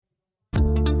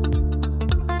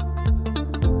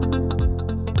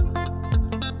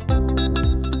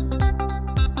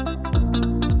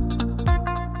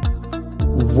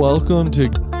Welcome to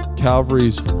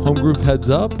Calvary's Home Group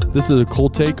Heads Up. This is a cool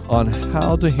take on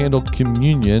how to handle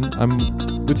communion.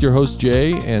 I'm with your host,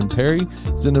 Jay, and Perry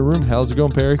is in the room. How's it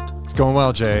going, Perry? It's going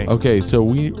well, Jay. Okay, so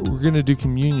we're going to do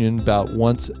communion about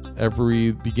once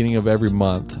every beginning of every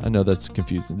month. I know that's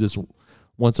confusing. Just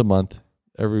once a month,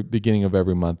 every beginning of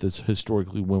every month is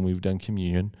historically when we've done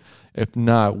communion. If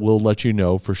not, we'll let you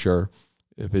know for sure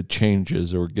if it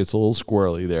changes or gets a little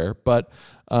squirrely there. But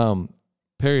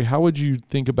Perry, how would you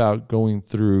think about going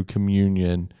through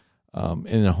communion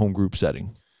in a home group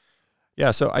setting?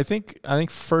 Yeah, so I think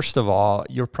first of all,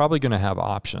 you're probably going to have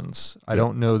options. I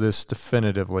don't know this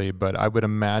definitively, but I would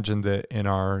imagine that in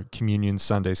our communion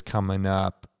Sundays coming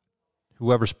up,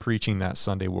 whoever's preaching that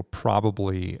Sunday will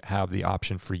probably have the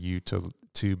option for you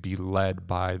to be led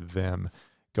by them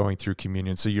going through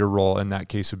communion. So your role in that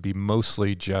case would be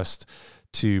mostly just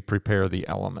to prepare the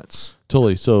elements.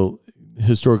 Totally. So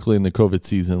historically in the COVID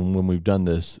season, when we've done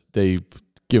this, they've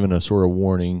given us sort of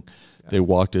warning. They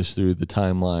walked us through the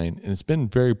timeline, and it's been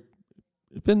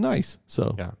nice.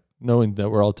 So knowing that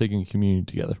we're all taking communion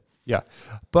together. Yeah.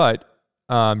 But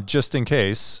just in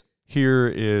case, here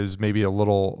is maybe a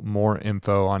little more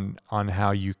info on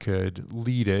how you could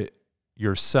lead it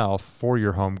yourself for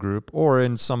your home group or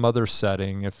in some other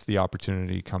setting if the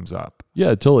opportunity comes up. Yeah,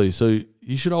 totally. So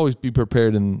you should always be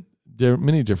prepared, and there are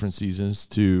many different seasons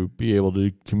to be able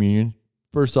to do communion.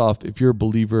 First off, if you're a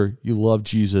believer, you love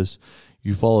Jesus,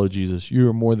 you follow Jesus, you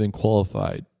are more than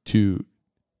qualified to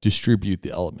distribute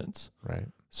the elements. Right.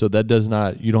 So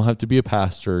that you don't have to be a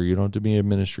pastor, you don't have to be a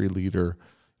ministry leader,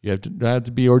 you have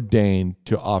to be ordained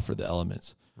to offer the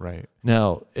elements. Right.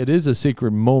 Now, it is a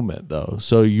sacred moment though.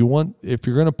 So if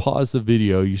you're going to pause the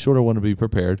video, you sort of want to be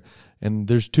prepared. And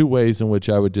there's two ways in which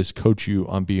I would just coach you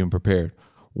on being prepared.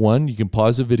 One, you can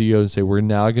pause the video and say, we're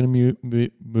now going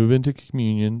to move into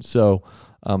communion. So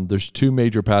there's two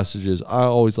major passages I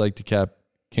always like to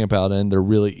camp out in. They're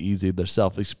really easy. They're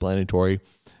self-explanatory.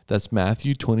 That's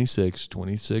Matthew 26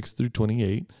 through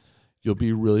 28. You'll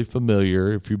be really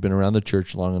familiar if you've been around the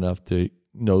church long enough to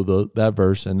know that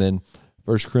verse. And then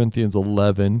 1 Corinthians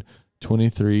 11,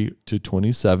 23 to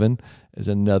 27 is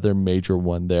another major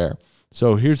one there.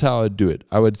 So here's how I'd do it.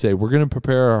 I would say we're going to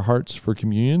prepare our hearts for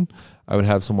communion. I would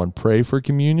have someone pray for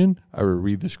communion. I would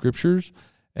read the scriptures.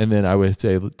 And then I would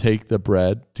say, take the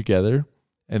bread together.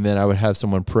 And then I would have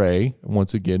someone pray,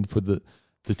 once again, for the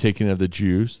taking of the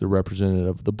juice, the representative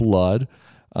of the blood.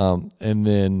 And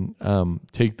then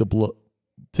take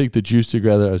the juice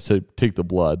together. I said take the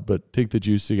blood, but take the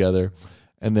juice together.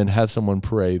 And then have someone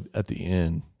pray at the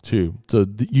end too. So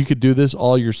you could do this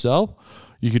all yourself.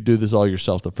 You could do this all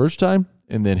yourself the first time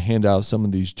and then hand out some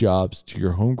of these jobs to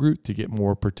your home group to get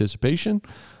more participation.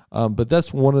 But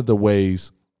that's one of the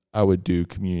ways I would do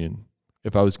communion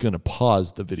if I was going to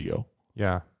pause the video.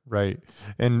 Yeah, right.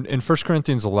 And in 1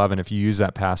 Corinthians 11, if you use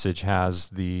that passage, has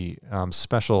the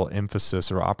special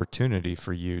emphasis or opportunity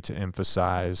for you to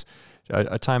emphasize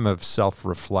a time of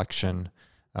self-reflection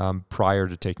prior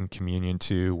to taking communion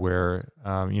too, where,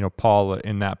 Paul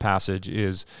in that passage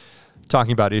is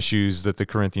talking about issues that the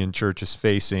Corinthian church is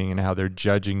facing and how they're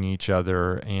judging each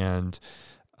other. And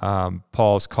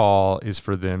Paul's call is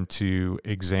for them to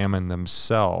examine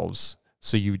themselves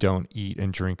so you don't eat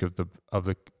and drink of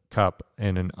the cup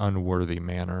in an unworthy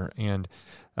manner. And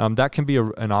that can be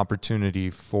an opportunity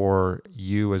for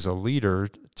you as a leader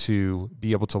to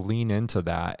be able to lean into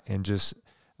that and just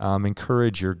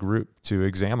encourage your group to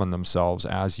examine themselves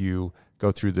as you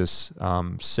go through this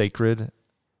sacred,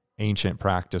 ancient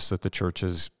practice that the church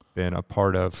has been a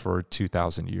part of for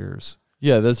 2,000 years.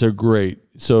 Yeah, that's a great.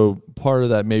 So part of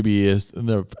that maybe is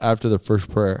after the first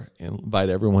prayer, invite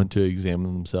everyone to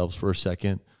examine themselves for a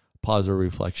second, pause or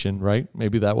reflection, right?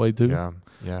 Maybe that way too.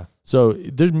 Yeah. So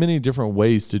there's many different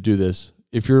ways to do this.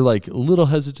 If you're like a little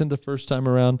hesitant the first time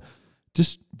around,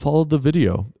 just follow the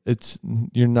video.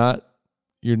 You're not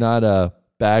a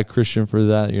bad Christian for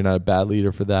that. You're not a bad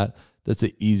leader for that. That's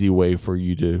an easy way for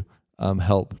you to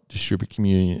help distribute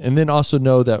communion. And then also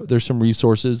know that there's some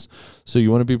resources. So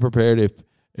you want to be prepared.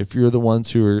 If you're the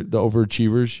ones who are the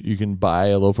overachievers, you can buy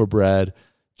a loaf of bread,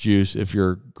 juice, if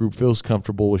your group feels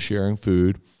comfortable with sharing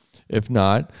food. If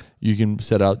not, you can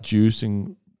set out juice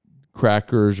and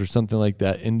crackers or something like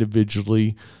that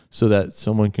individually so that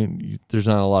there's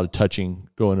not a lot of touching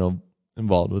going on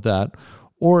involved with that.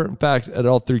 Or in fact, at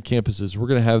all three campuses, we're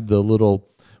going to have the little,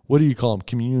 what do you call them?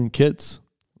 Communion kits?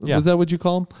 Yeah. Is that what you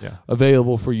call them? Yeah.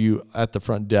 Available for you at the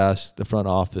front desk, the front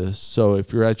office. So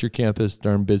if you're at your campus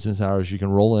during business hours, you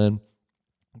can roll in,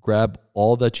 grab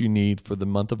all that you need for the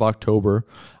month of October.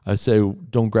 I say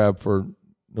don't grab for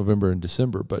November and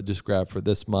December, but just grab for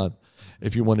this month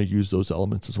if you want to use those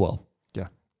elements as well. Yeah.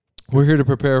 We're here to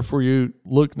prepare for you.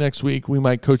 Look, next week, we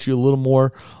might coach you a little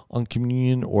more on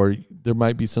communion, or there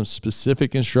might be some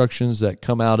specific instructions that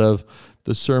come out of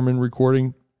the sermon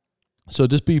recording. So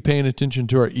just be paying attention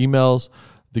to our emails,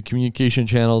 the communication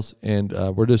channels, and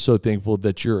we're just so thankful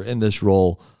that you're in this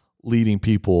role leading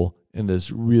people in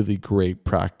this really great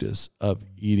practice of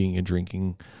eating and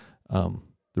drinking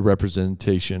the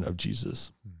representation of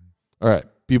Jesus. All right.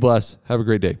 Be blessed. Have a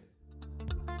great day.